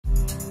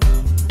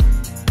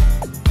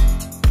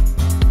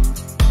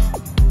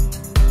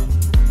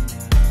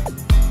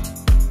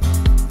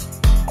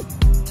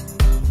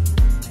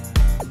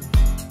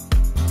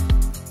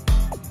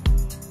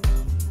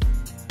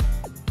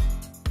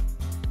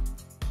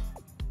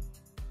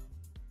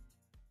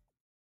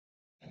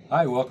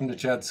Hi, welcome to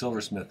Chad's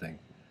Silversmithing.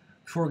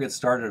 Before we get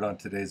started on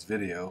today's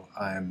video,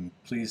 I'm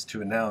pleased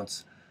to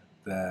announce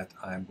that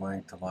I'm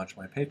going to launch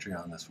my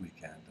Patreon this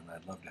weekend, and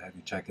I'd love to have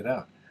you check it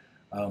out.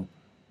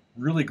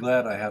 Really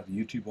glad I have the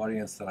YouTube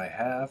audience that I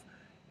have,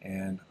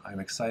 and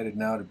I'm excited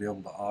now to be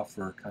able to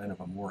offer kind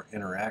of a more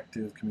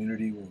interactive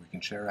community where we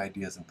can share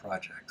ideas and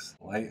projects.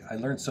 I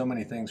learned so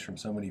many things from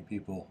so many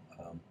people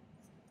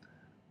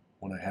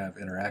when I have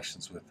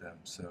interactions with them.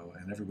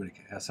 And everybody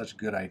has such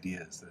good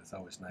ideas that it's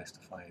always nice to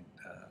find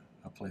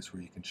a place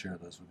where you can share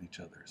those with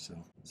each other. So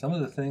some of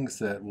the things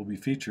that will be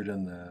featured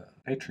in the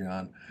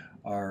Patreon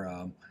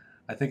are,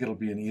 I think it'll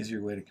be an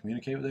easier way to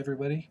communicate with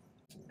everybody.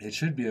 It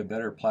should be a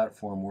better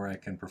platform where I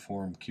can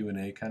perform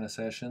Q&A kind of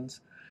sessions.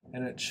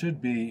 And it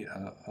should be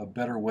a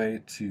better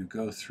way to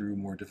go through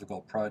more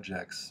difficult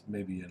projects,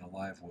 maybe in a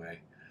live way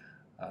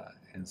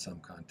in some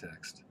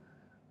context.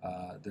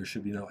 There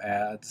should be no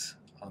ads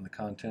on the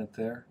content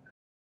there.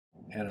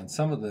 And on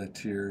some of the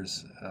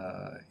tiers,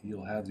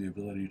 you'll have the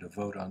ability to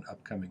vote on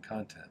upcoming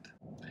content.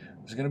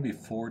 There's going to be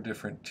 4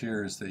 different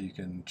tiers that you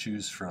can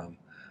choose from,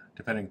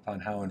 depending upon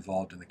how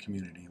involved in the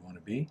community you want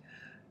to be.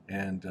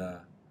 And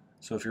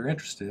so if you're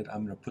interested,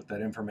 I'm going to put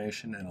that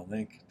information and a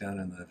link down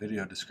in the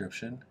video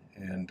description.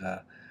 And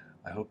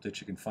I hope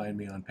that you can find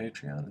me on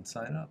Patreon and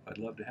sign up. I'd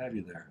love to have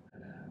you there.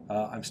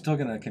 I'm still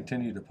going to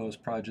continue to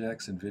post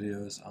projects and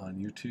videos on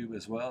YouTube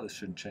as well. This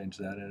shouldn't change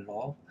that at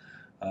all.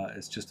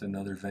 It's just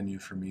another venue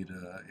for me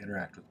to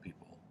interact with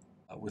people.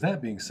 With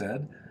that being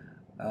said,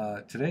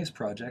 today's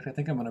project, I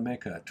think I'm going to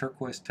make a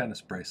turquoise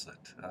tennis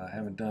bracelet. I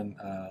haven't done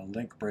a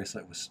link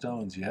bracelet with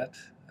stones yet.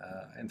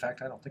 In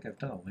fact, I don't think I've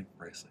done a link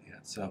bracelet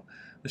yet. So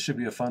this should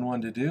be a fun one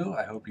to do.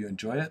 I hope you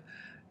enjoy it.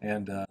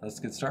 And let's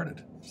get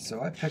started.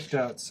 So I picked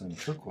out some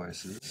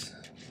turquoises.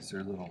 These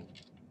are little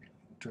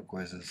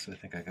turquoises. I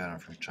think I got them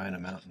from China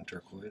Mountain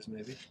Turquoise,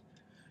 maybe.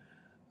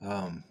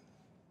 I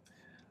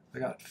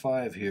got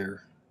 5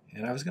 here.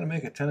 And I was going to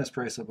make a tennis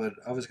bracelet, but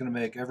I was going to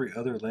make every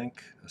other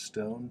link a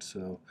stone.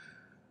 So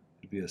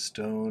it'd be a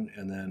stone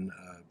and then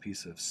a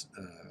piece of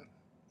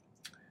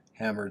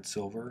hammered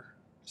silver,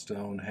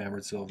 stone,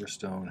 hammered silver,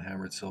 stone,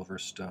 hammered silver,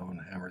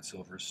 stone, hammered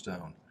silver,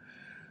 stone.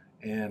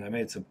 And I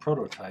made some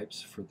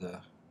prototypes for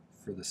the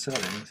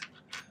settings.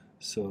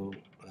 So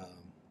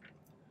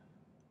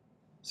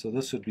so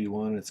this would be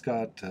one. It's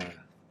got the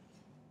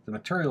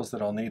materials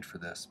that I'll need for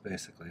this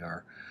basically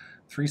are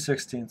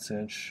 3/16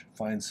 inch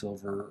fine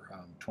silver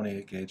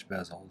 28 gauge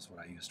bezel is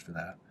what I used for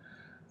that.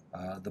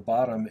 The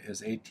bottom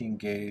is 18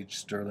 gauge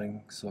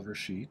sterling silver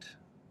sheet,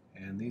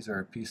 and these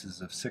are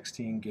pieces of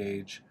 16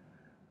 gauge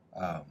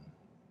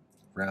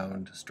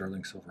round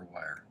sterling silver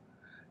wire.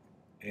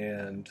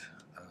 And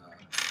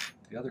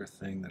the other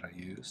thing that I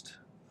used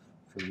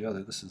for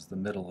this is the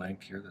middle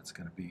link here that's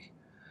going to be,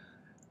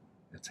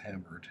 it's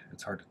hammered.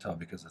 It's hard to tell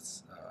because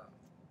it's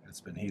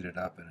been heated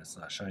up and it's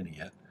not shiny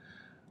yet.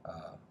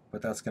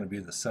 But that's going to be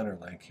the center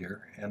link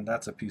here, and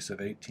that's a piece of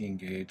 18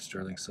 gauge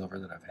sterling silver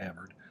that I've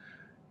hammered.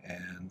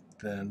 And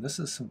then this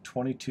is some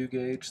 22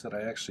 gauge that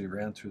I actually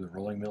ran through the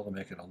rolling mill to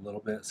make it a little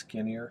bit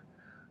skinnier,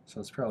 so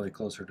it's probably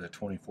closer to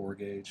 24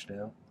 gauge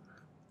now.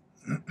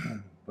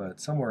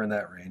 But somewhere in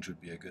that range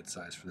would be a good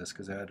size for this,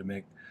 because I had to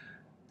make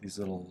these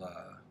little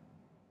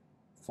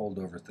fold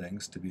over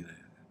things to be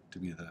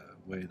the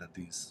way that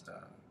these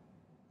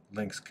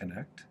links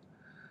connect.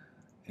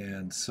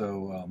 And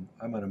so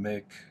I'm going to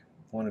make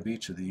one of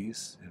each of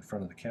these in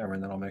front of the camera,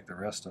 and then I'll make the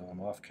rest of them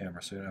off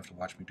camera so you don't have to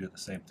watch me do the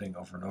same thing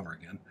over and over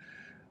again.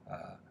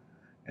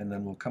 And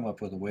then we'll come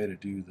up with a way to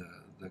do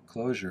the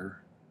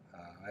closure.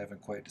 I haven't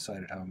quite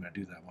decided how I'm going to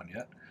do that one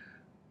yet,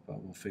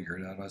 but we'll figure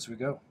it out as we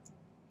go.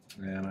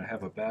 And I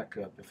have a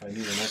backup. If I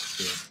need an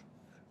extra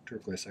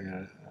turquoise, I got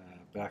a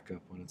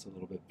backup when it's a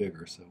little bit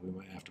bigger, so we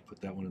might have to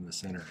put that one in the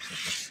center or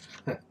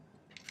something.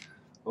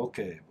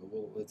 Okay, but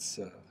let's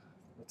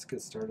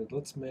get started.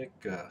 Let's make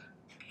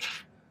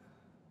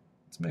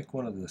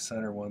one of the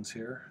center ones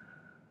here.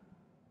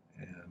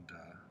 And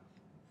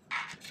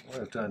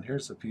what I've done,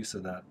 here's a piece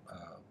of that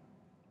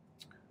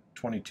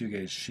 22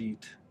 gauge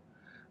sheet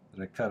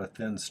that I cut a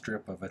thin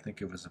strip of. I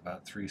think it was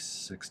about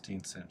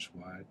 3/16 inch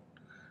wide.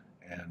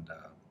 And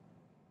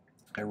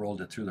I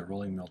rolled it through the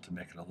rolling mill to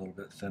make it a little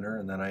bit thinner,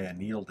 and then I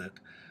annealed it,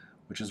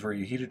 which is where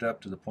you heat it up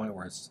to the point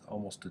where it's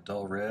almost a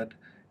dull red,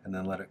 and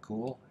then let it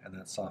cool, and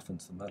that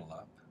softens the metal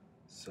up.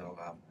 So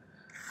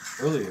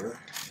earlier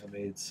I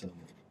made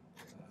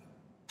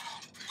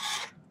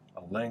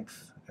a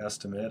length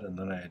estimate, and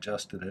then I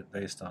adjusted it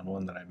based on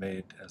one that I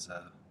made as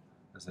a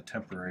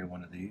temporary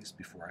one of these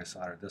before I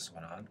soldered this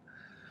one on,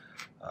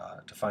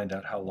 to find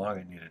out how long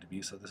it needed to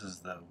be. So this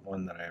is the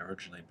one that I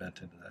originally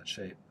bent into that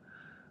shape,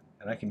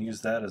 and I can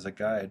use that as a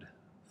guide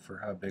for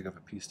how big of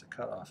a piece to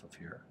cut off of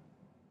here.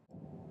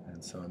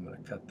 And so I'm going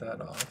to cut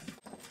that off.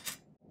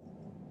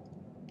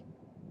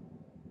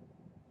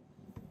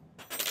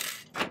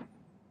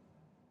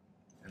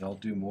 And I'll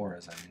do more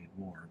as I need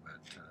more,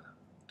 but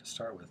to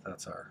start with,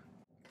 that's our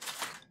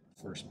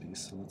first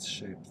piece, so let's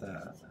shape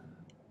that.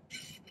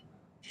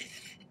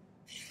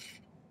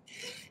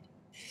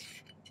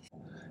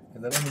 And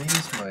And then I'm going to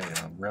use my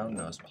round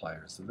nose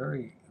pliers, the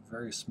very,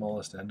 very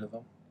smallest end of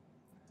them,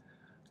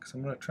 because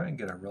I'm going to try and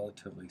get a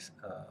relatively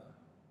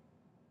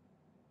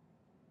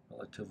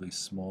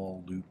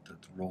small loop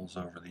that rolls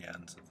over the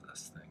ends of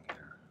this thing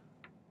here.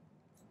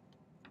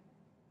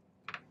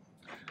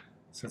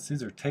 Since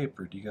these are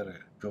tapered, you got to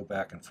go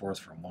back and forth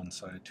from one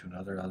side to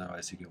another,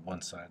 otherwise you get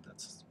one side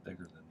that's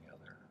bigger than the other.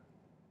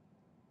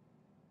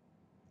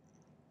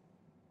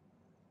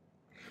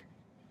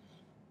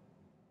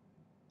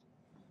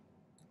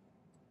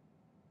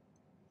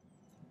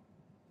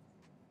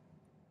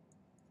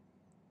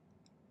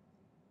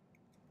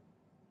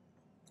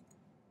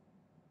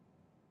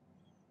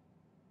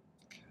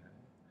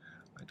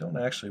 I don't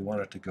actually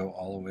want it to go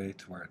all the way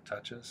to where it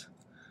touches,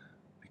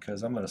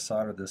 because I'm going to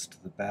solder this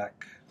to the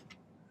back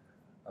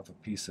of a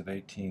piece of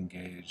 18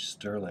 gauge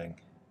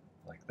sterling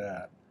like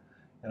that,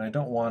 and I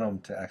don't want them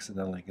to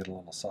accidentally get a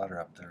little solder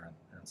up there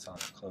and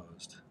solder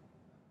closed.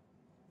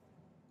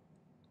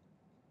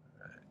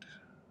 Right.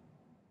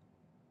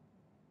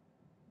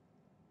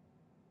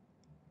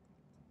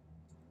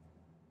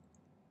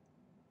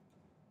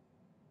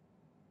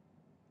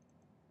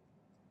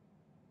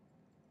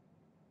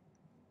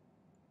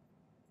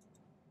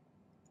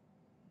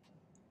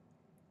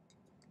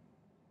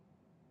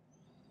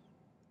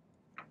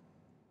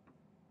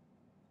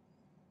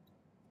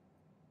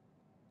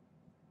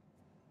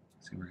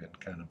 See, we're getting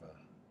kind of a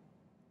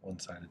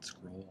one-sided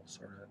scroll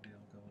sort of deal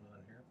going on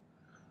here.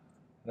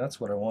 And that's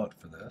what I want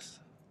for this.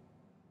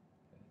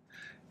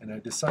 And I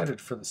decided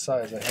for the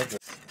size, I have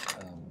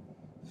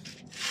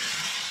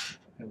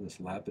this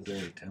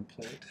lapidary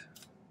template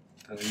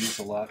that I use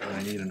a lot when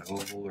I need an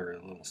oval or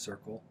a little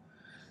circle.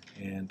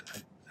 And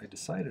I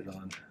decided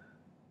on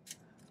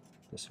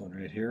this one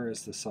right here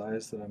is the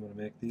size that I'm going to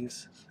make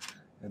these.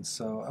 And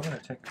so I'm going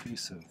to take a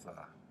piece of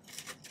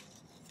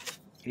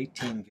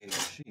 18 gauge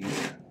sheet.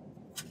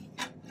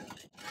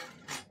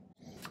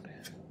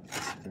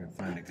 If I can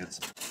find a good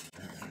spot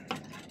there.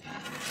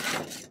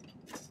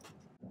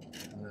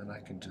 And then I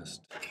can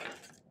just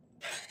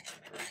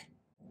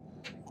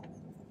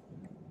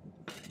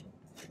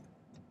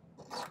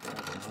spread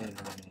the line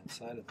around the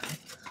inside of it.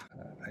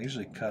 I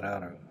usually cut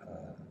out a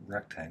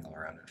rectangle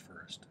around it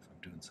first if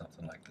I'm doing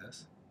something like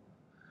this,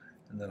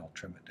 and then I'll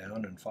trim it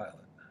down and file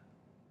it.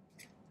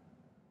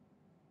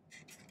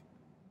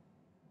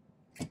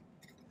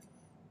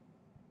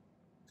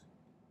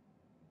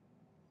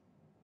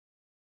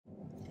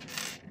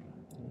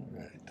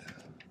 Alright,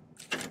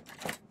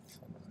 so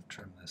I'm going to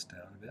trim this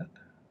down a bit.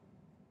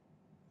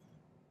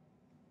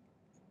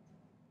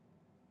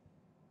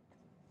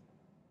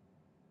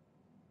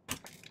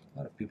 A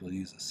lot of people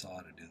use a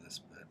saw to do this,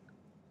 but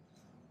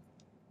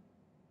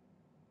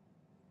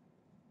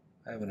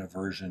I have an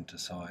aversion to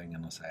sawing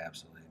unless it's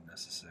absolutely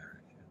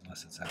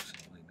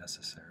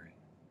necessary.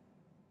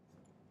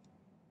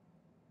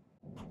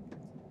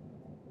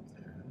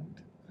 And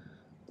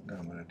now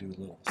I'm going to do a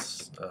little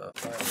filing,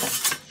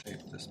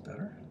 shape this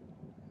better.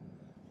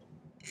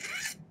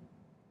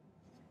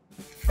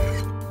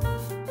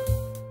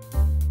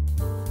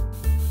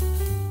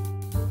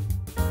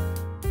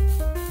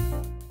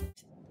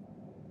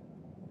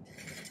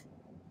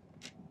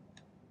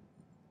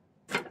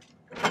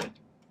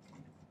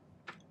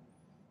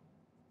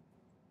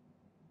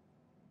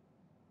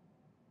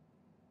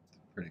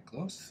 Pretty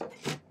close.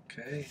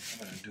 Okay,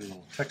 I'm going to do a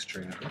little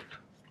texturing of it.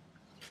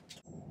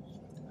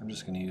 I'm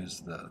just going to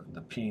use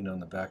the peen on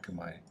the back of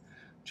my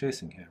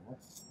chasing hammer.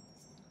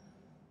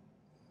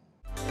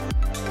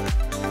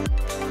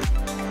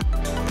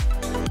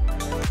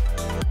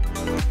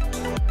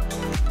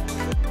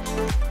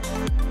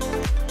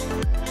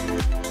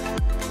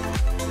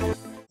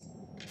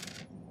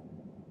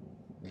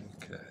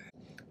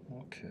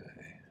 Okay.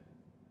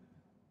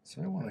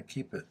 So I want to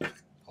keep it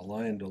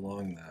aligned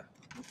along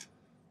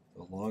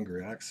the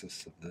longer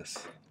axis of this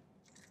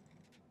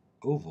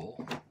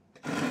oval.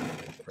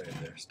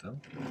 Right there still.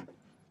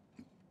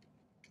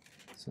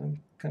 So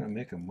I'm kind of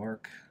make a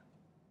mark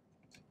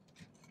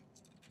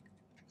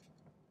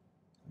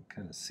and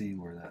kind of see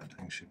where that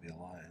thing should be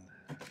aligned.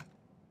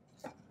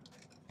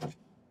 I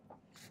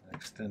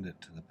extend it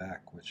to the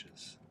back, which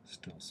is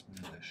still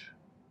smoothish.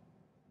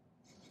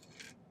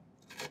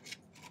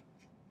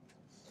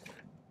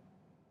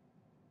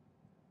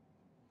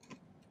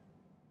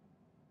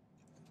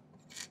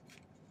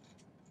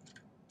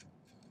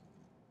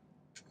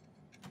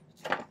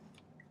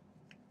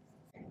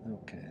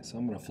 Okay, so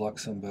I'm going to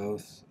flux them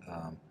both.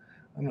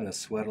 I'm going to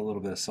sweat a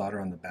little bit of solder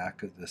on the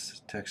back of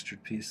this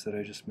textured piece that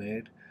I just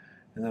made,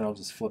 and then I'll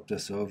just flip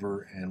this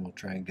over and we'll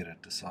try and get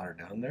it to solder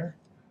down there.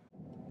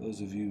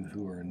 Those of you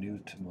who are new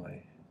to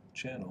my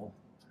channel,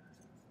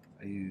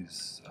 I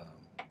use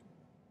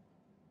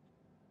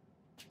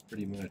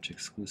pretty much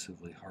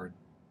exclusively hard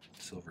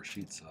silver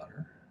sheet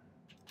solder.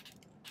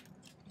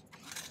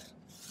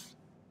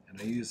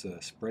 And I use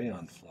a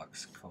spray-on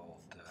flux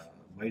called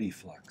Whitey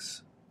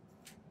Flux.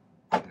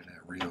 At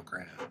Rio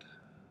Grande.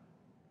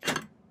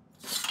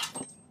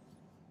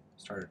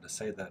 Started to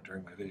say that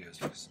during my videos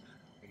because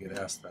I get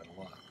asked that a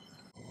lot.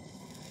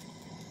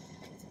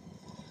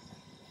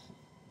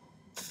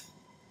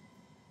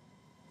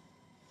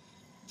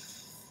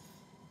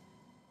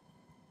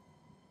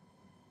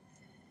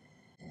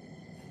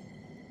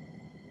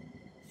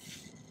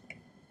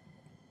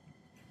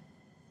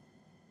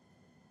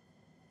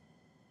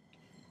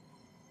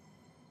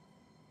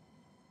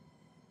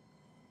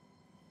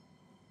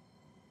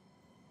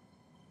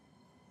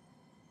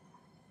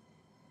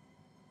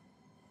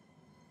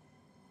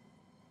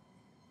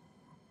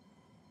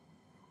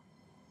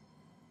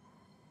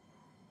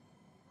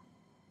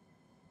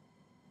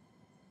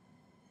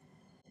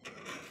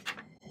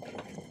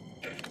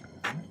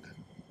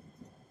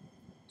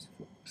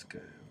 guy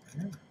over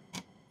here.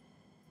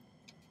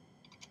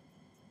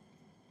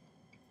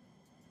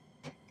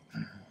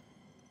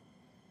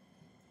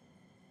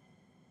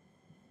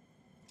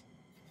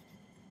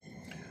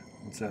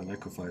 Once that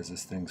liquefies,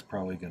 this thing's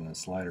probably going to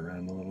slide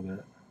around a little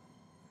bit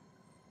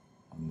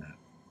on that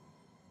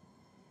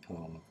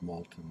puddle of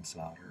molten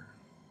solder.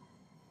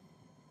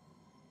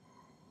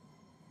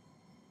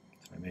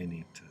 So I may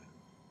need to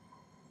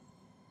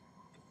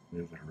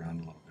move it around a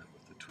little bit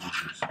with the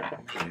tweezers.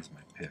 I'll use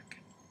my pick.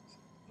 It's a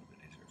little bit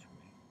easier for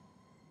me.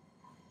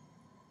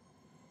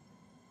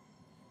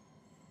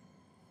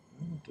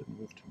 Well, it didn't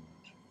move too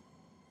much.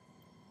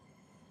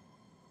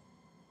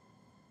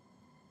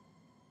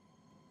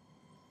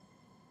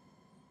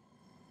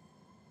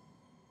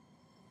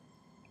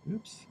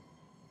 Oops.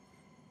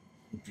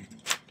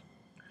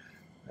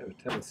 I have a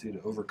tendency to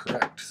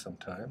overcorrect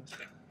sometimes.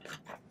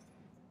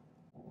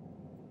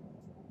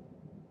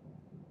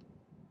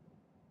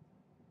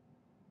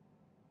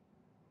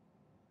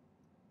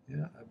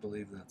 Yeah, I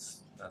believe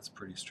that's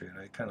pretty straight.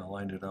 I kind of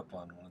lined it up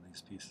on one of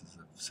these pieces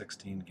of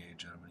 16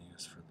 gauge that I'm going to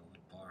use for the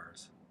little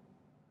bars.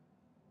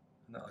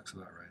 And that looks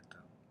about right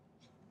though.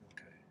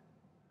 Okay.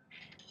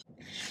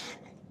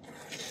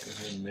 Go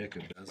ahead and make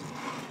a bezel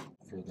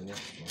for the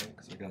next one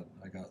because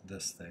I got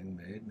this thing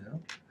made now.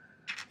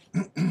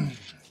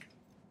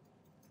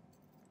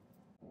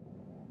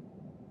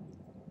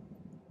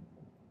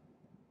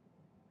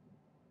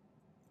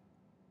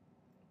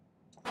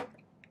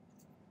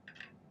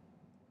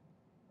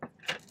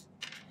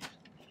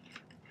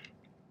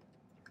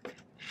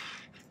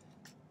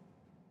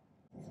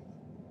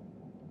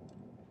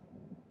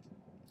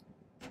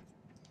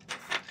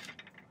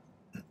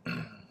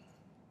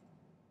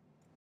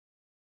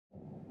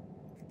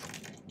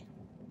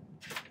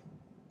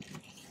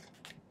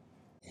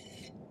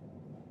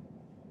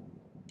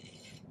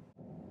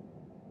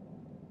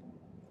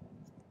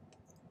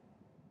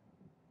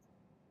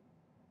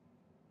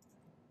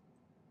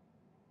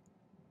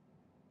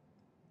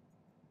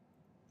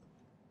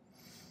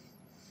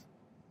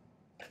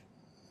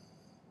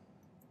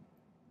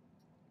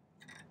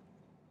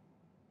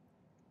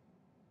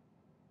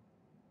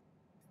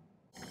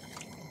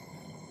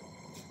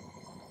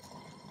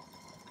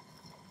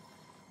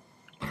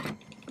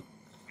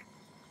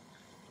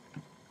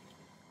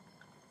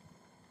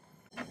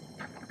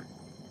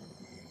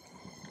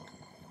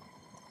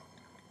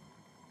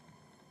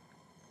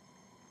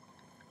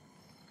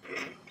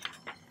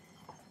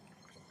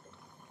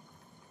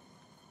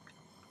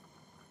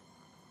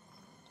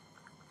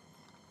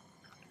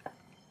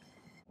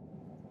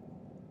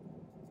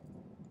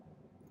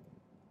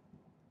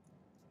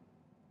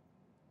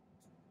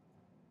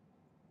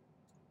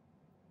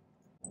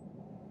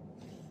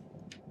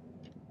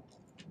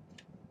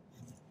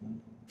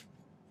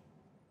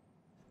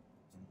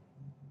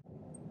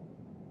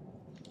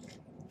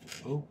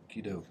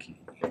 Okie dokie.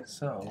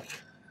 So,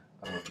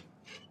 I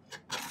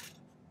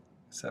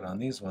said on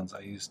these ones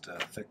I used a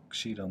thick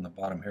sheet on the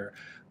bottom here.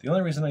 The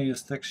only reason I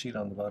used thick sheet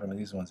on the bottom of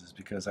these ones is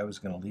because I was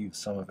going to leave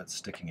some of it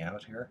sticking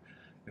out here.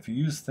 If you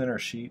use thinner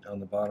sheet on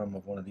the bottom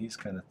of one of these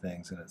kind of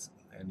things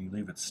and you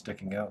leave it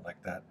sticking out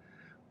like that,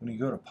 when you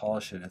go to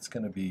polish it, it's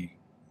going to be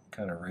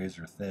kind of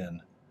razor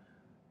thin,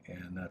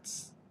 and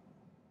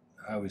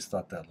I always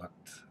thought that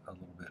looked a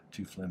little bit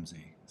too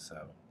flimsy,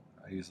 so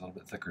I use a little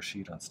bit thicker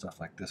sheet on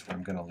stuff like this where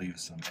I'm going to leave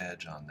some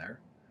edge on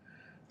there.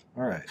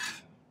 Alright,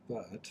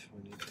 but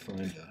we need to find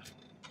a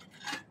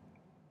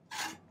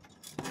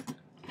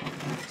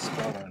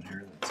spot on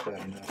here that's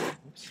got enough.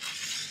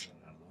 Oops,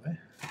 get that out of the way.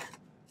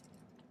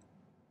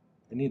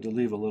 I need to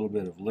leave a little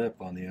bit of lip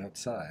on the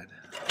outside.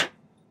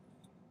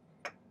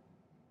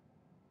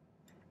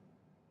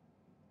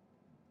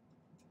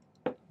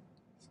 So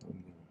I'm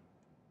going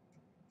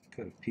to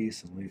cut a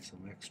piece and leave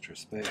some extra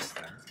space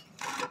there.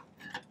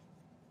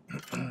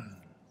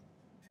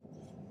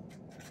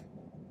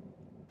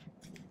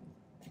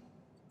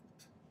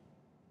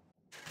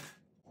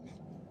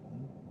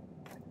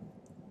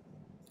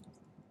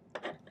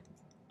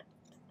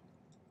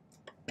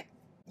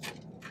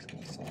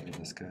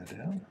 This guy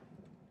down,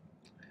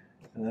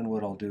 and then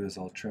what I'll do is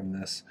I'll trim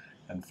this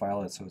and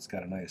file it so it's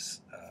got a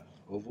nice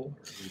oval,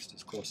 or at least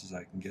as close as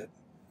I can get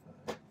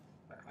by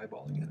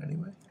eyeballing it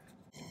anyway.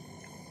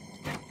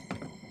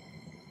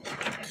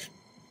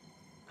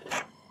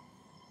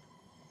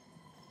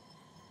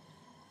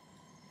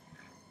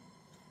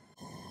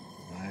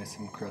 Nice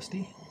and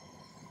crusty.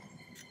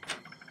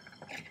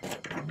 Let's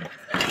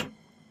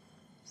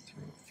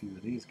throw a few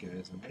of these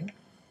guys in there.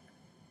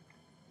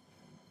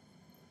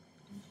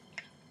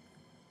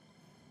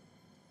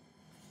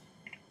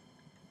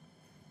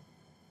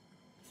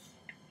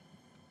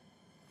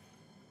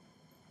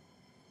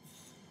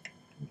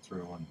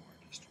 Throw one more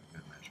just for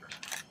good measure.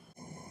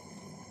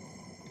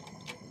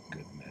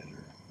 Good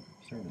measure.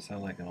 Starting to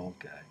sound like an old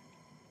guy.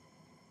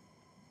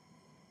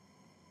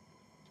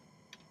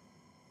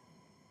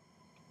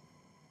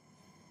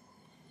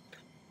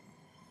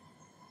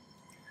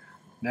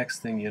 Next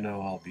thing you know,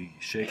 I'll be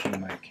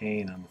shaking my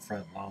cane on the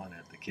front lawn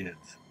at the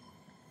kids.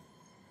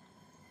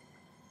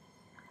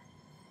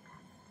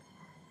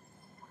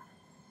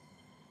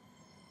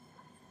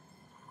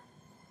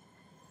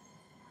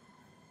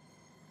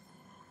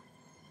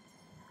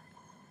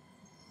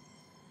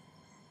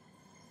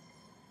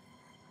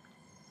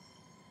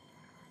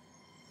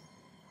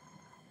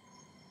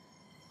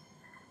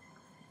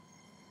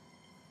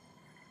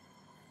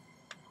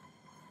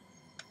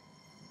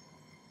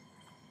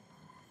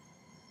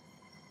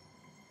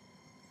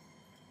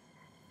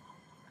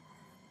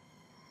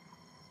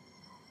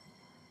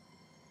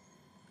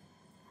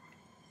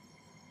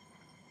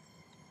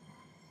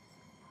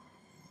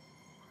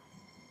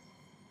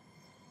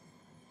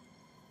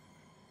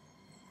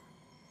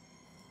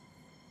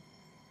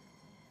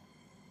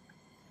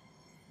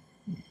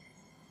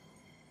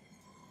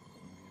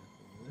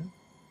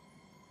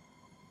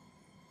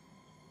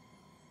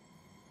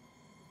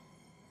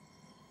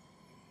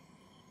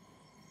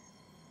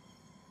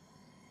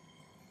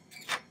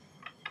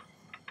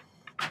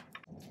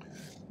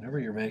 Whenever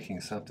you're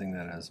making something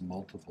that has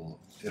multiple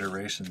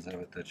iterations of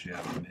it that you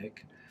have to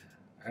make,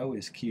 I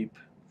always keep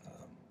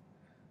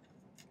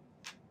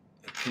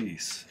a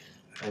piece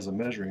as a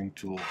measuring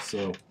tool.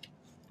 So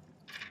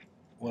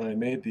when I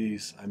made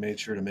these, I made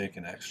sure to make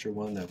an extra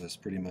one that was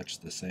pretty much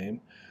the same,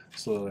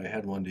 so that I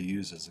had one to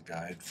use as a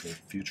guide for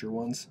future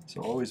ones.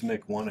 So always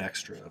make one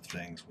extra of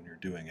things when you're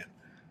doing it.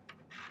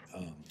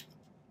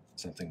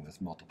 Something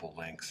with multiple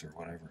lengths or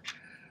whatever.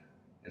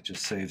 It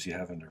just saves you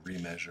having to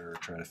remeasure or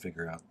try to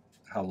figure out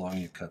how long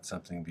you cut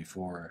something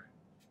before.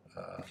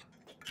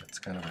 It's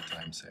kind of a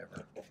time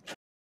saver.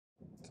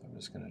 So I'm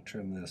just going to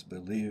trim this,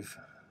 but leave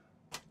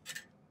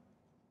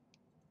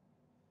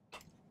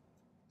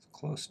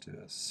close to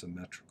a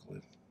symmetrical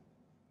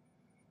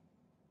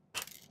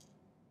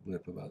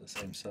lip about the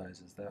same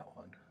size as that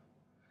one,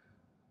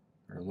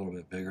 or a little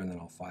bit bigger, and then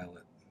I'll file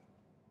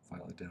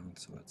it down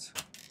so it's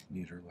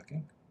neater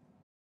looking.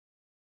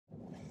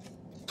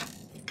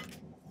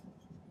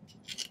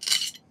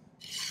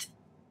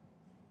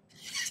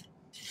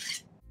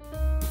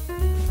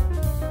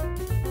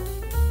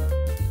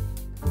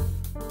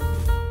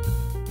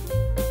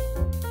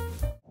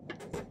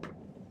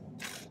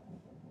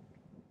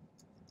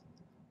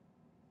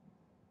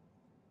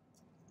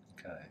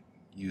 Okay,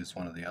 use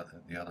one of the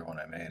other one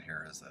I made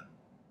here as a,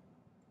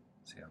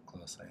 see how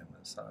close I am to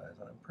the size,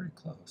 and I'm pretty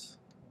close.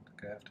 I don't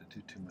think I have to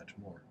do too much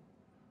more.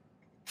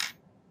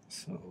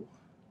 So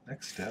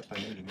next step, I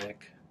need to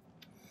make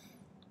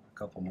a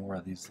couple more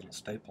of these little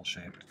staple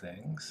shaped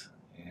things,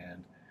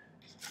 and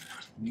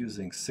I'm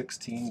using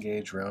 16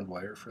 gauge round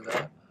wire for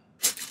that.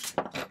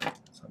 So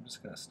I'm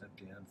just going to snip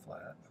the end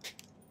flat.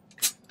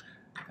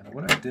 And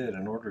what I did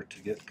in order to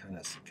get kind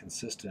of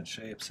consistent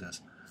shapes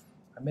is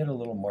I made a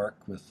little mark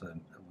with the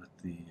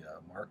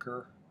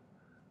marker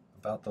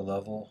about the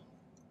level,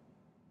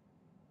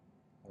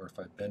 or if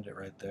I bend it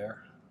right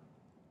there,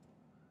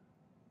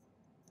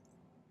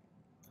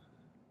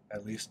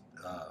 at least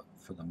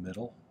for the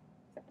middle,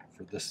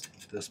 for this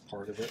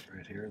part of it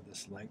right here,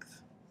 this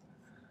length,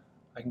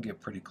 I can get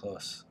pretty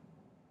close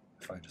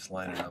if I just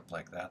line it up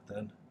like that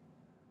then,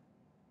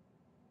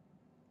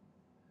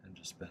 and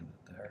just bend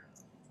it there.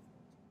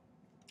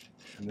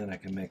 And then I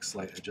can make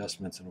slight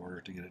adjustments in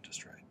order to get it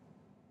just right.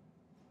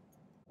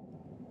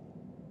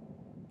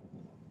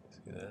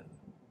 See that?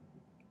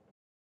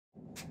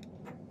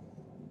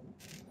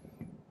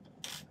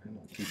 And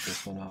I'll keep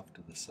this one off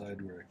to the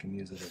side where I can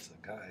use it as a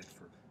guide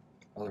for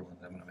other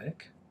ones I'm going to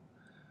make.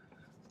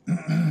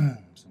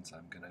 Since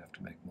I'm going to have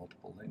to make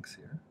multiple links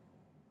here.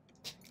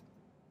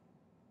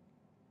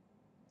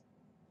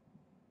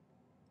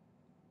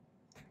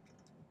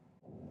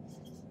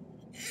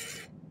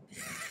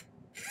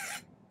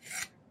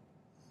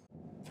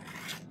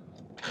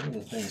 One of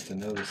the things to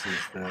notice is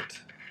that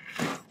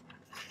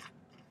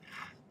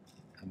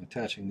I'm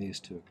attaching these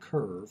to a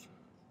curve,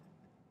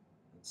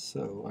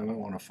 so I might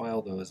want to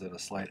file those at a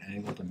slight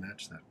angle to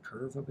match that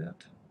curve a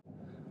bit,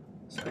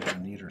 so I get a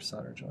neater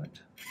solder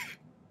joint.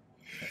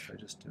 If I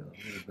just do a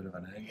little bit of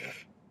an angle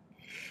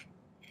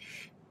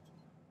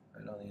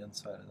right on the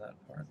inside of that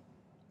part, and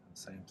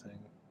same thing on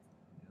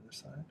the other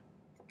side.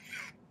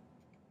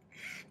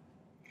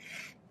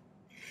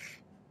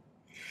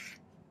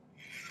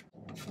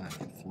 Find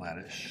a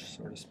flattish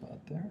sort of spot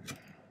there.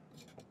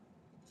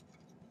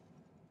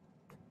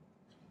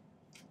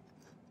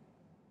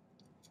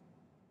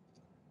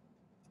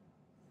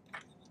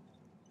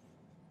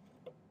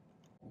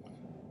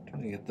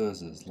 Trying to get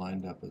those as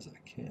lined up as I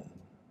can.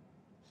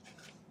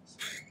 So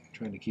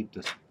trying to keep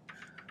this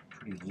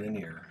pretty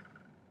linear.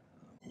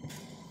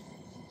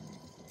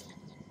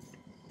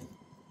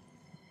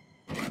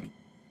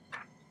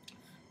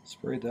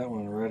 Sprayed that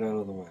one right out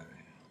of the way.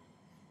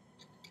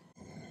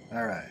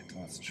 Alright,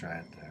 let's try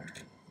it there.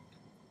 There's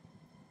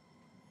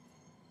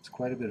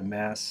quite a bit of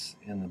mass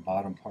in the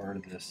bottom part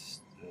of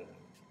this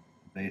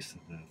base of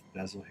the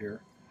bezel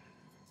here.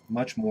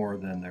 Much more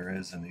than there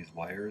is in these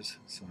wires,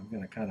 so I'm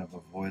going to kind of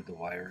avoid the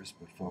wires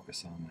but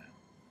focus on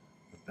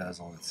the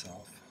bezel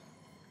itself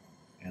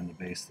and the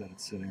base that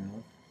it's sitting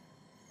on,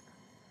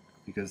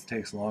 because it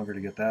takes longer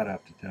to get that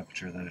up to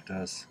temperature than it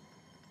does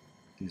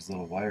these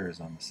little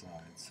wires on the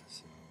sides.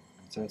 So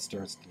once that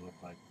starts to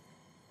look like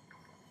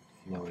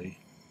flowy,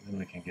 then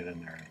we can get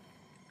in there and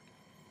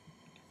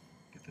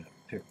get that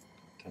pick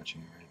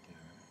touching right there.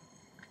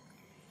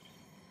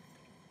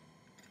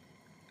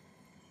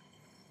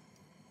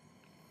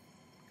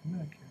 Come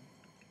back here.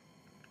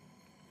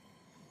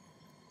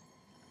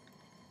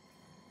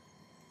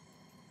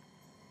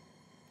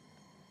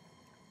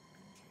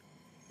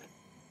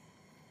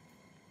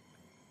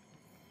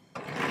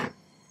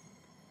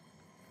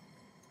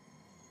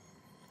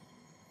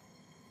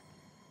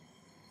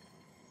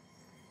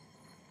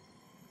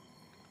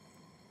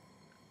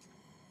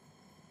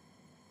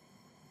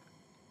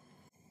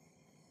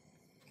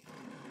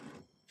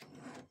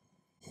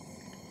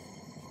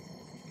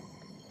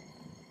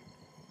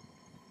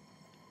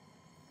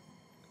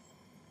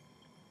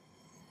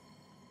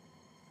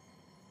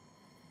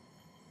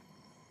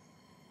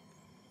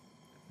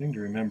 Thing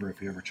to remember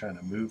if you're ever trying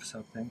to move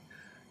something,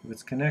 If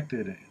it's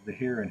connected the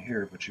here and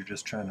here, but you're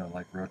just trying to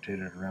like rotate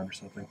it around or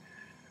something,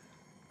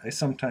 I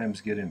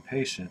sometimes get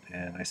impatient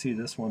and I see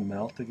this one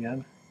melt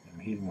again. I'm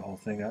heating the whole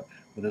thing up,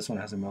 but this one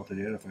hasn't melted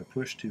yet. If I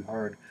push too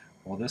hard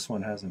while this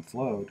one hasn't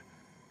flowed,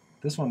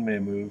 this one may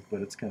move,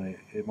 but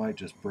it might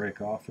just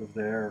break off of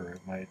there, or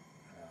it might,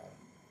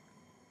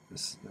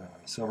 this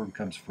silver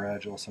becomes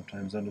fragile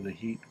sometimes under the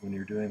heat when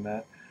you're doing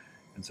that,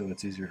 and so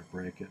it's easier to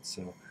break it.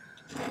 So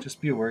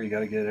just be aware, you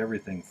got to get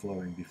everything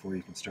flowing before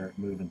you can start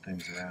moving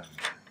things around.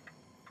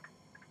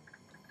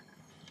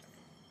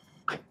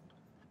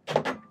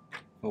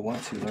 But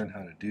once you learn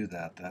how to do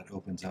that, that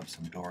opens up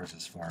some doors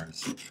as far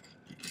as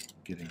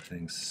getting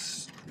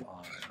things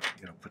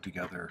put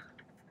together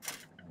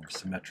more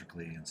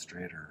symmetrically and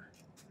straighter.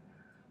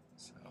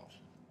 So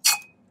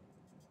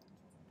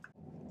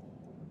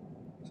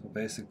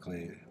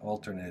basically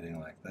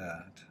alternating like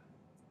that.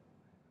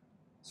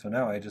 So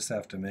now I just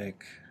have to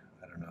make,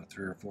 I don't know,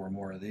 3 or 4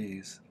 more of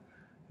these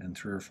and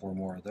 3 or 4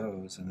 more of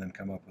those, and then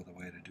come up with a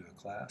way to do a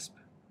clasp,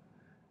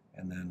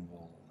 and then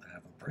we'll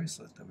have a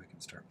bracelet that we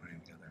can start putting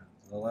together.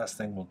 The last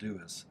thing we'll do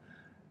is,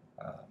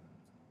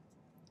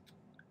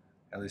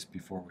 at least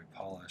before we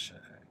polish,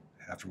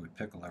 after we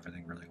pickle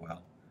everything really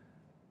well,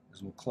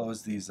 is we'll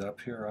close these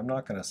up here. I'm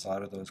not going to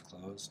solder those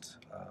closed.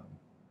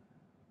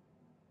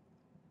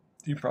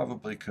 You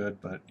probably could,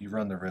 but you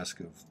run the risk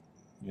of,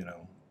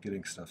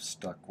 getting stuff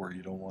stuck where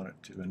you don't want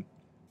it to, and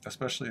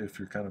especially if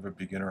you're kind of a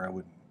beginner, I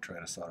wouldn't try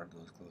to solder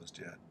those closed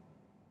yet.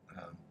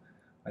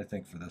 I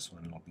think for this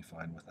one it'll be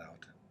fine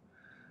without.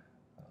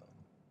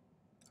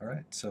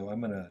 Alright, so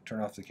I'm going to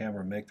turn off the camera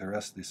and make the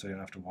rest of these so you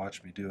don't have to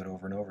watch me do it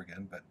over and over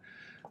again, but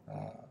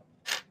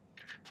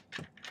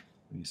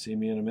when you see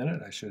me in a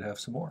minute, I should have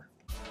some more.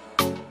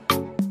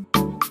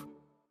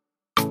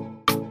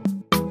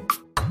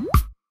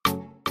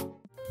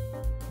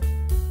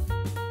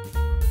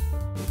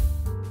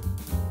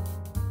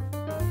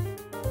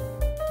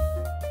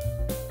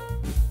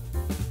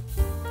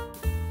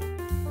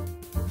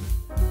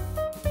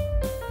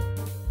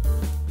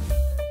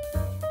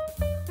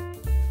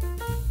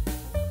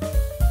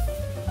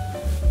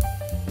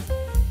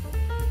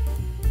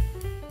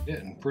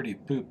 Getting pretty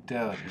pooped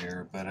out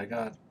here, but I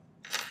got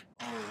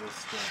all of this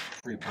stuff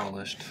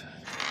pre-polished,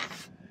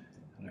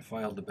 and I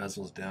filed the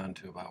bezels down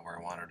to about where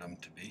I wanted them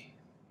to be.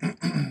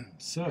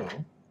 So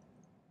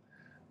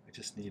I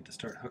just need to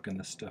start hooking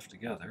this stuff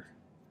together,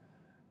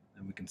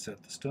 and we can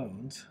set the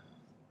stones.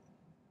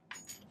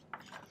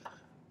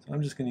 So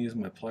I'm just going to use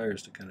my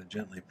pliers to kind of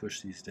gently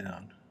push these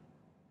down.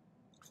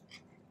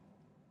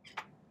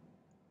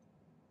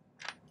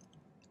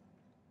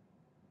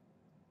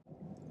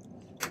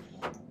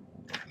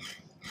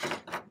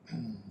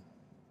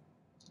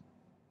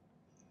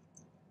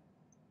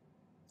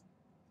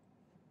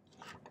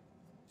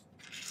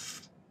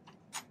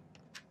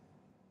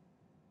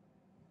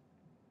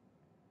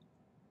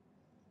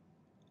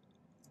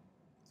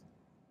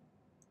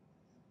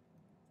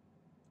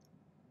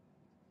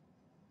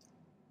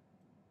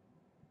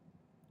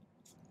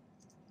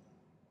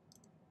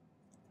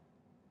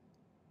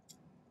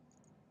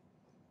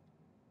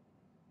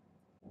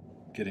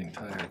 Getting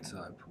tired, so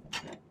I'm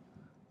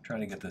trying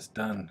to get this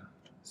done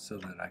so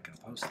that I can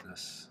post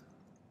this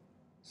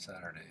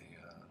Saturday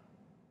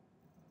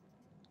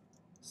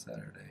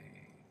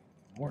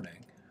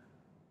morning.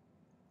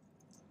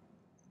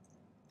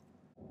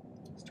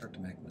 Start to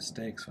make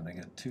mistakes when I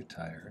get too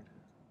tired.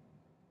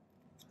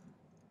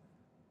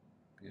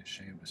 Be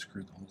ashamed to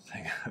screw the whole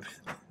thing up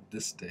at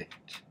this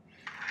stage.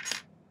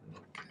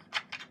 Okay.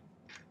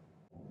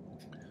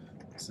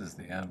 This is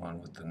the end one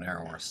with the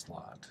narrower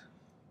slot.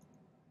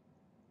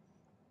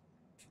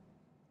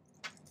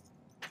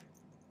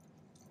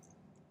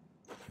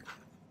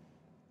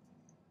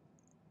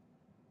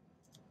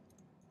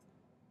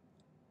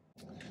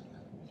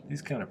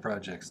 These kind of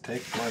projects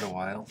take quite a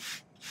while,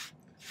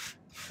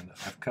 and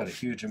I've cut a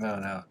huge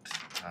amount out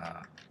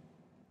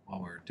while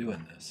we were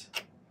doing this,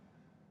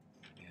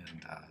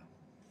 and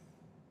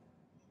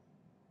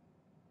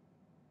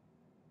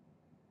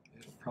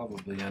it'll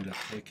probably end up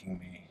taking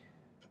me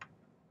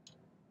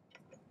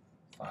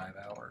 5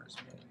 hours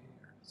maybe,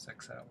 or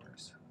 6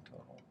 hours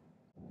total.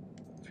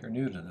 If you're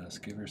new to this,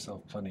 give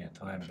yourself plenty of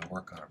time to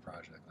work on a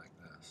project like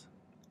this.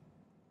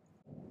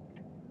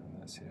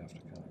 And this you have to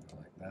kind of go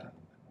like that.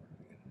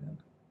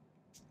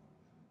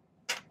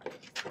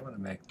 I want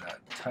to make that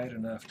tight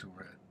enough to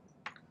where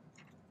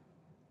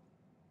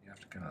you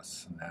have to kind of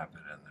snap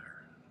it in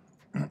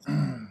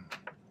there,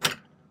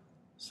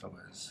 so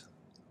as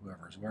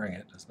whoever's wearing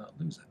it does not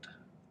lose it.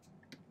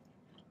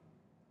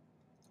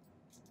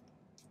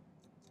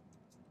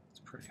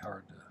 It's pretty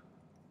hard to,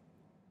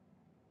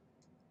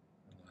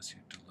 unless you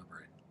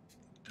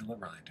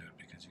deliberately do it,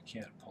 because you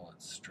can't pull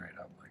it straight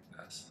up like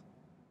this.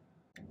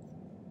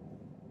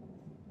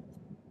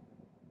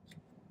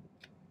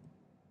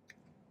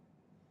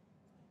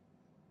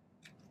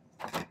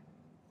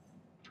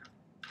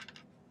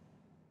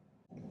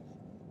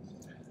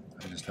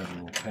 I just had a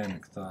little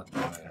panic thought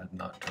that I had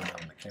not turned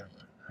on the camera.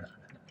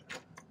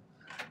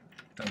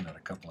 Done that a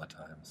couple of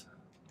times.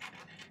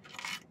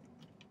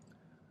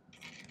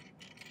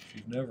 If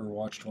you've never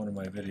watched one of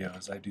my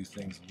videos, I do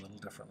things a little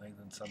differently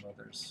than some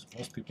others.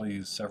 Most people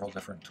use several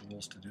different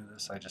tools to do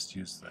this. I just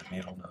use the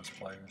needle nose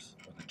pliers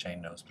or the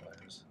chain nose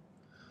pliers.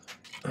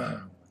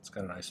 It's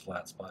got a nice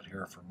flat spot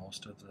here for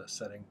most of the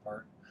setting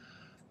part.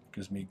 It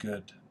gives me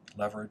good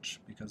leverage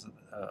because of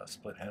the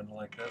split handle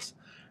like this.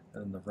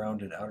 And the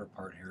rounded outer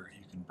part here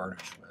you can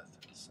burnish with.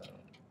 So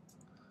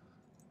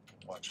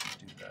watch me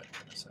do that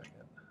here in a second.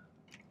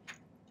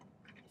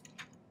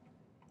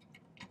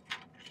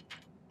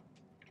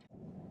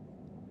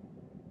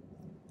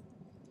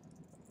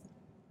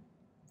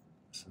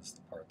 This is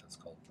the part that's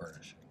called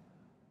burnishing.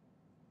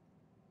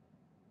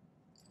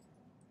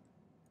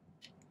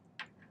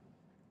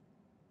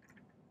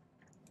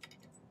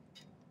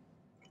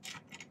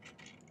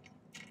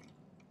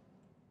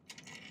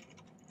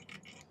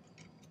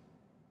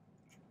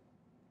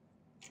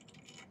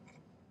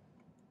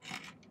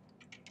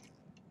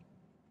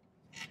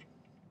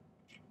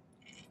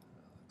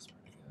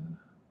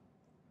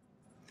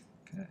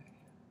 Okay,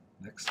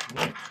 next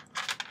one.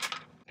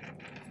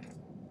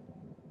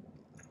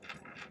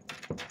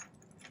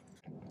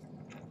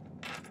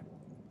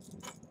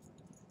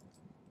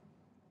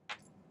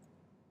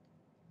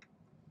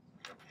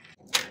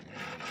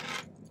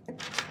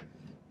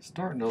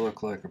 Starting to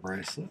look like a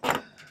bracelet.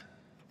 I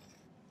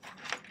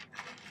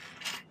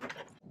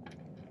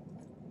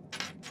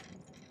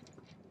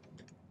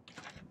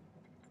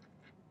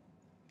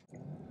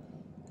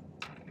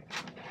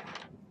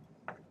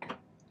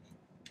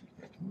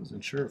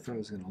wasn't sure if I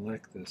was going to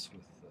like this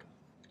with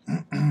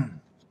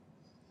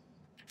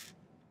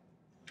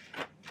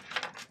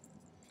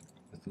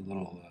with the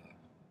little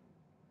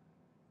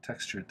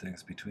textured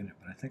things between it,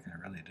 but I think I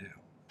really do.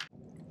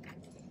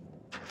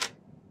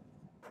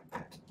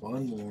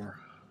 One more.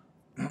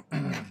 Okay,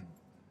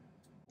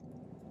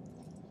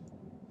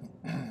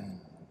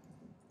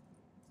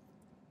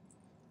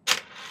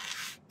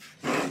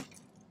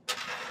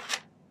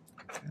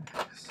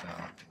 so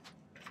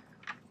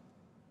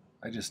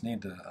I just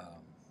need to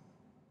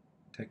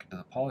take it to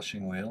the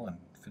polishing wheel and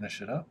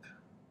finish it up,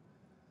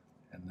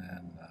 and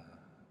then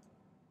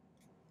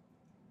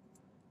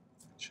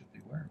it should be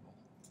wearable.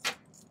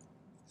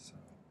 So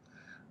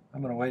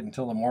I'm going to wait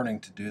until the morning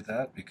to do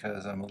that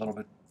because I'm a little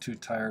bit too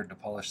tired to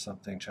polish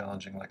something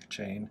challenging like a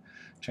chain.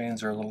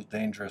 Chains are a little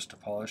dangerous to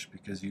polish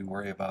because you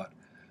worry about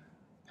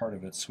part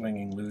of it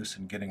swinging loose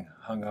and getting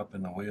hung up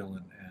in the wheel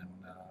and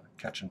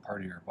catching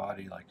part of your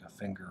body like a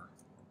finger or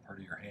part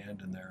of your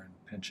hand in there and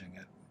pinching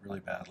it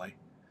really badly.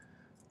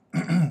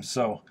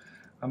 So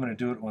I'm going to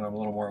do it when I'm a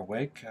little more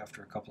awake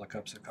after a couple of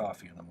cups of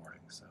coffee in the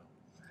morning. So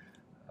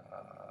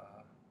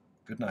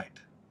good night.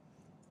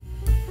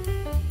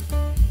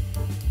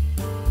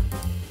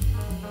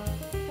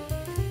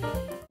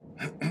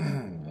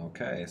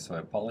 Okay, so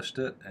I polished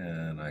it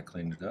and I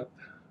cleaned it up,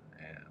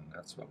 and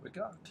that's what we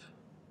got.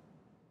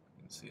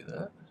 You can see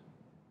that.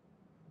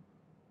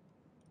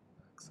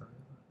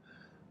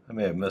 I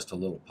may have missed a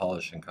little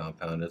polishing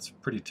compound. It's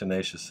pretty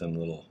tenacious in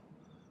little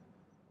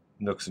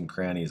nooks and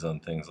crannies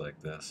on things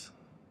like this.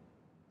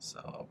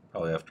 So I'll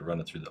probably have to run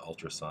it through the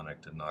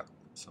ultrasonic to knock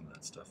some of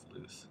that stuff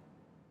loose.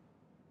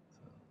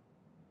 So,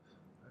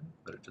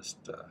 but it just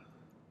looks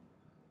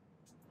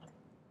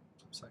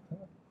like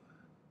that.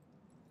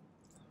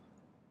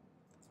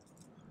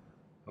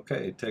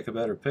 Okay, take a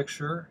better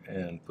picture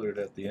and put it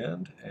at the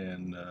end,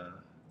 and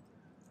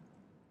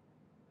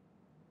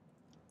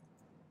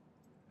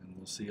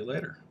we'll see you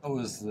later. That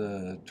was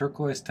the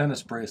turquoise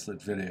tennis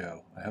bracelet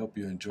video. I hope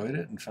you enjoyed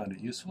it and found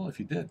it useful. If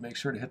you did, make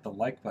sure to hit the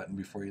like button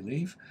before you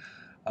leave.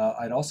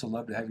 I'd also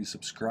love to have you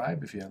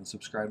subscribe if you haven't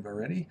subscribed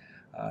already.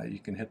 You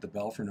can hit the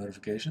bell for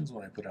notifications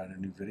when I put out a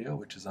new video,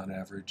 which is on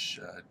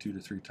average 2 to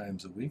 3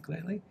 times a week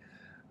lately.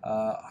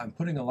 I'm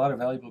putting a lot of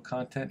valuable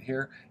content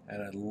here,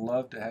 and I'd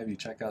love to have you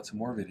check out some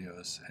more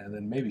videos and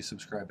then maybe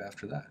subscribe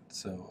after that.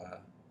 So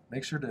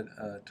make sure to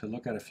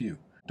look at a few.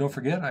 Don't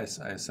forget, I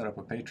set up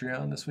a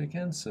Patreon this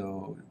weekend,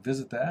 so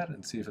visit that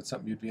and see if it's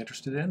something you'd be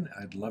interested in.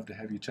 I'd love to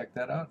have you check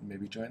that out and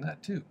maybe join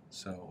that too.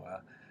 So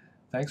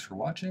thanks for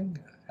watching.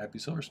 Happy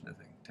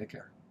silversmithing. Take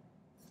care.